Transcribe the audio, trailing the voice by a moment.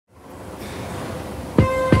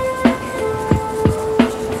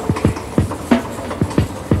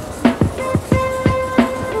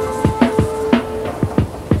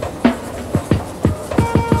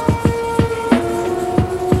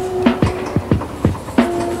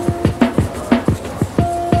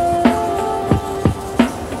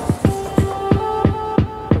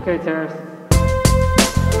Okay, Terrace.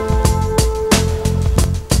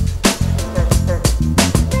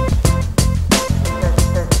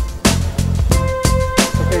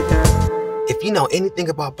 If you know anything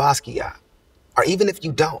about Basquiat, or even if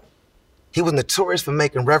you don't, he was notorious for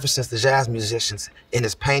making references to jazz musicians in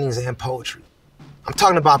his paintings and poetry. I'm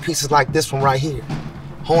talking about pieces like this one right here,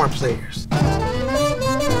 horn players.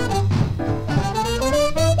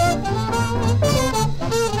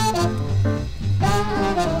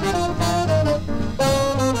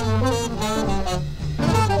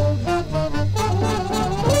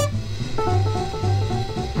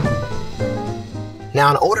 Now,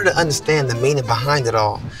 in order to understand the meaning behind it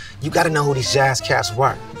all, you gotta know who these jazz cats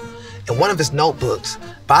were. In one of his notebooks,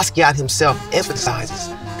 Basquiat himself emphasizes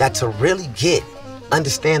that to really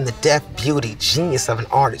understand the depth, beauty, genius of an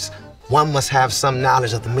artist, one must have some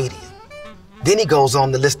knowledge of the medium. Then he goes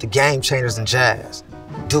on to list the game changers in jazz: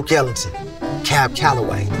 Duke Ellington, Cab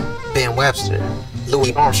Calloway, Ben Webster,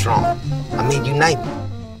 Louis Armstrong. I mean, you name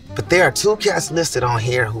it. But there are two cats listed on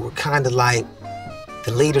here who were kind of like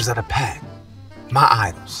the leaders of the pack. My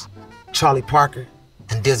idols, Charlie Parker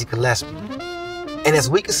and Dizzy Gillespie. And as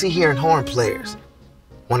we can see here in Horn Players,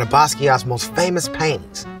 one of Basquiat's most famous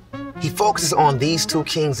paintings, he focuses on these two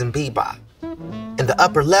kings in bebop. In the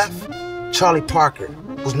upper left, Charlie Parker,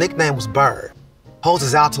 whose nickname was Bird, holds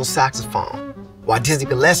his alto saxophone, while Dizzy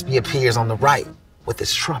Gillespie appears on the right with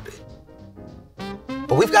his trumpet.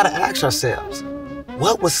 But we've got to ask ourselves,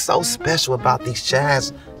 what was so special about these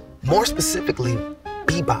jazz, more specifically,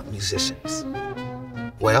 bebop musicians?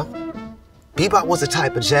 Well, bebop was a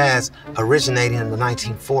type of jazz originating in the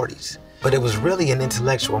 1940s, but it was really an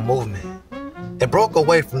intellectual movement. It broke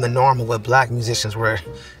away from the norm of what black musicians were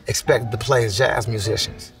expected to play as jazz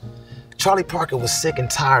musicians. Charlie Parker was sick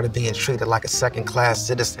and tired of being treated like a second-class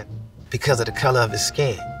citizen because of the color of his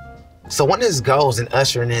skin. So one of his goals in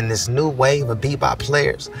ushering in this new wave of bebop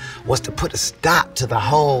players was to put a stop to the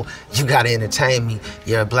whole "you gotta entertain me,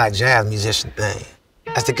 you're a black jazz musician" thing.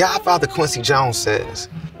 As the Godfather Quincy Jones says,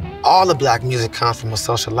 all of black music comes from a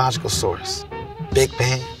sociological source: big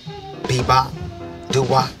band, bebop,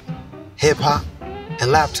 doo-wop, hip-hop,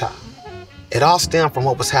 and laptop. It all stemmed from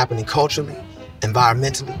what was happening culturally,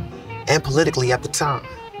 environmentally, and politically at the time.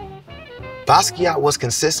 Basquiat was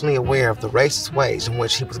consistently aware of the racist ways in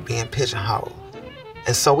which he was being pigeonholed.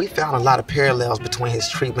 And so we found a lot of parallels between his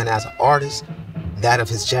treatment as an artist and that of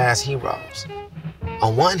his jazz heroes.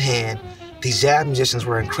 On one hand, these jazz musicians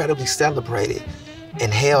were incredibly celebrated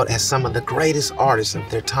and hailed as some of the greatest artists of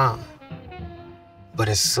their time. But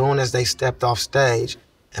as soon as they stepped off stage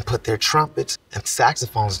and put their trumpets and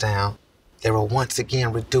saxophones down, they were once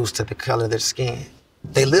again reduced to the color of their skin.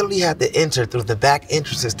 They literally had to enter through the back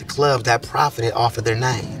entrances to clubs that profited off of their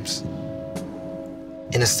names.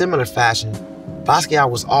 In a similar fashion, Basquiat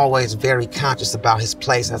was always very conscious about his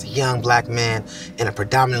place as a young black man in a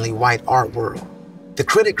predominantly white art world. The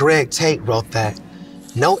critic Greg Tate wrote that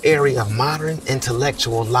no area of modern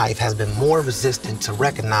intellectual life has been more resistant to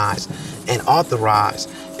recognize and authorize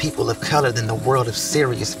people of color than the world of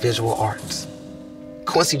serious visual arts.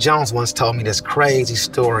 Quincy Jones once told me this crazy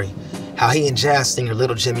story, how he and jazz singer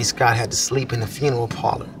Little Jimmy Scott had to sleep in the funeral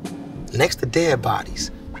parlor, next to dead bodies,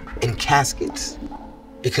 in caskets,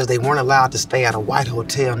 because they weren't allowed to stay at a white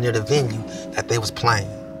hotel near the venue that they was playing.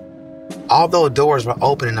 Although doors were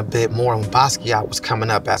opening a bit more when Basquiat was coming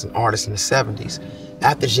up as an artist in the 70s,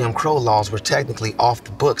 after Jim Crow laws were technically off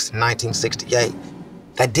the books in 1968,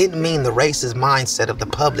 that didn't mean the racist mindset of the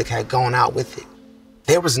public had gone out with it.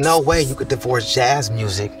 There was no way you could divorce jazz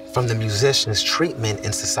music from the musician's treatment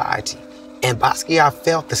in society. And Basquiat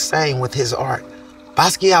felt the same with his art.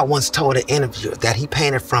 Basquiat once told an interviewer that he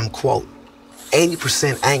painted from, quote,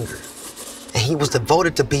 80% anger, and he was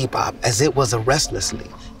devoted to bebop as it was a restlessly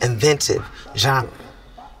inventive genre,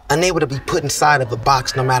 unable to be put inside of a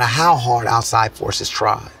box no matter how hard outside forces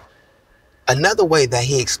tried. Another way that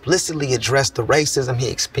he explicitly addressed the racism he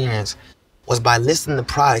experienced was by listing the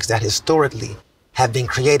products that historically have been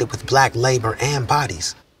created with black labor and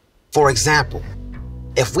bodies. For example,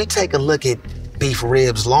 if we take a look at Beef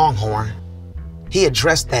Ribs Longhorn, he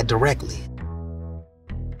addressed that directly.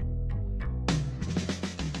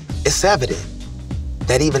 It's evident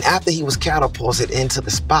that even after he was catapulted into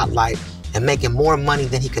the spotlight and making more money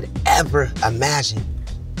than he could ever imagine,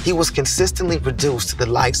 he was consistently reduced to the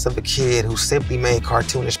likes of a kid who simply made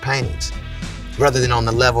cartoonish paintings, rather than on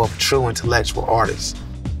the level of a true intellectual artist.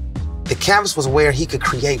 The canvas was where he could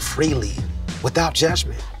create freely, without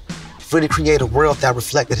judgment, free to create a world that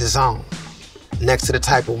reflected his own, next to the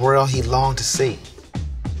type of world he longed to see.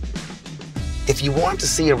 If you wanted to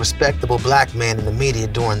see a respectable black man in the media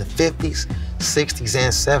during the 50s, 60s,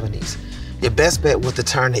 and 70s, your best bet was to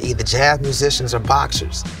turn to either jazz musicians or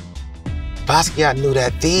boxers. Basquiat knew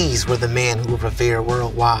that these were the men who were revered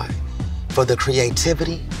worldwide for their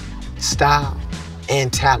creativity, style,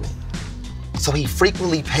 and talent. So he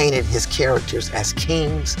frequently painted his characters as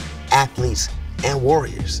kings, athletes, and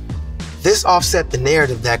warriors. This offset the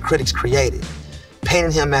narrative that critics created,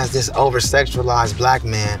 painting him as this over-sexualized black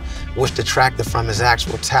man which detracted from his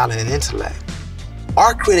actual talent and intellect.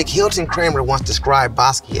 Art critic Hilton Kramer once described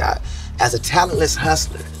Basquiat as a talentless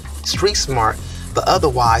hustler, street smart, but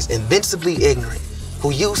otherwise invincibly ignorant,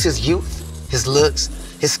 who used his youth, his looks,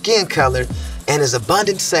 his skin color, and his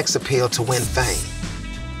abundant sex appeal to win fame.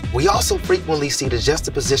 We also frequently see the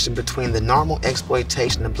juxtaposition between the normal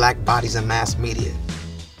exploitation of black bodies in mass media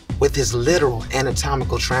with his literal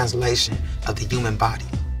anatomical translation of the human body.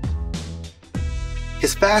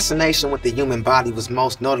 His fascination with the human body was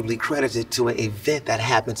most notably credited to an event that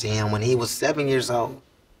happened to him when he was 7 years old.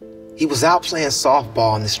 He was out playing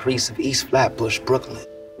softball in the streets of East Flatbush, Brooklyn,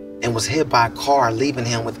 and was hit by a car, leaving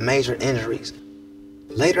him with major injuries.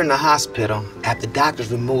 Later in the hospital, after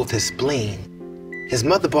doctors removed his spleen, his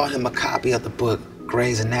mother bought him a copy of the book,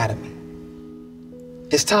 Grey's Anatomy.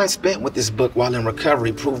 His time spent with this book while in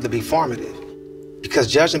recovery proved to be formative,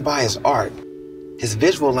 because judging by his art, his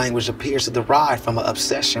visual language appears to derive from an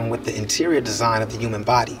obsession with the interior design of the human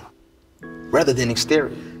body, rather than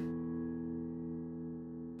exterior.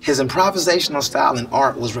 His improvisational style in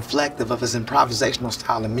art was reflective of his improvisational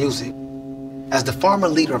style in music. As the former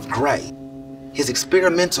leader of Grey, his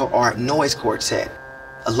experimental art Noise Quartet,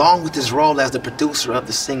 along with his role as the producer of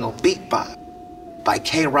the single Bebop by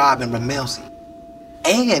K-Rob and Ramelzi,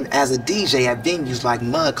 and as a DJ at venues like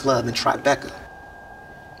Mud Club and Tribeca.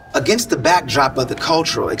 Against the backdrop of the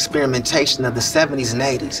cultural experimentation of the 70s and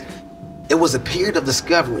 80s, it was a period of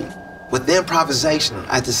discovery with improvisation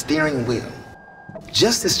as the steering wheel.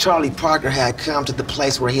 Just as Charlie Parker had come to the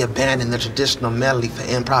place where he abandoned the traditional melody for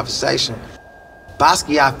improvisation,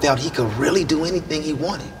 Basquiat felt he could really do anything he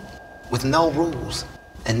wanted, with no rules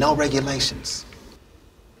and no regulations.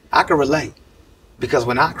 I can relate, because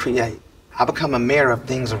when I create, I become a mirror of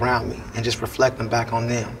things around me and just reflect them back on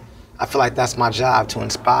them. I feel like that's my job, to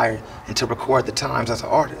inspire and to record the times as an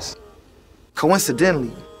artist.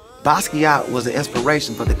 Coincidentally, Basquiat was the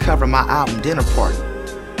inspiration for the cover of my album, Dinner Party.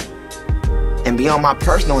 And beyond my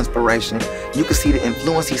personal inspiration, you can see the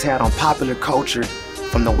influence he's had on popular culture,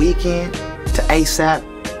 from The Weeknd, to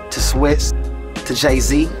ASAP, to Swiss, to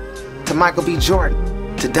Jay-Z, to Michael B.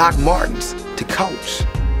 Jordan, to Doc Martens, to Coach.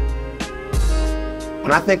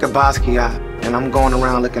 When I think of Basquiat, and I'm going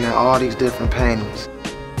around looking at all these different paintings,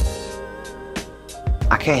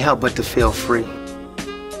 I can't help but to feel free.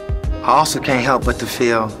 I also can't help but to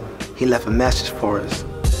feel he left a message for us.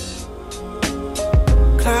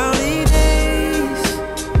 Cloudy days,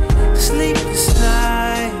 sleepless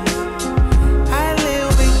nights, I lay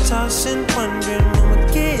awake tossing, wondering when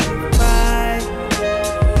we'll get right.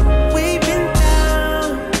 We've been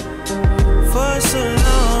down for so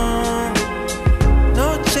long,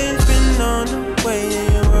 no change been on the way,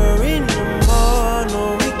 ain't worry no more, no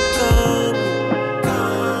we coming,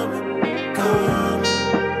 coming, coming.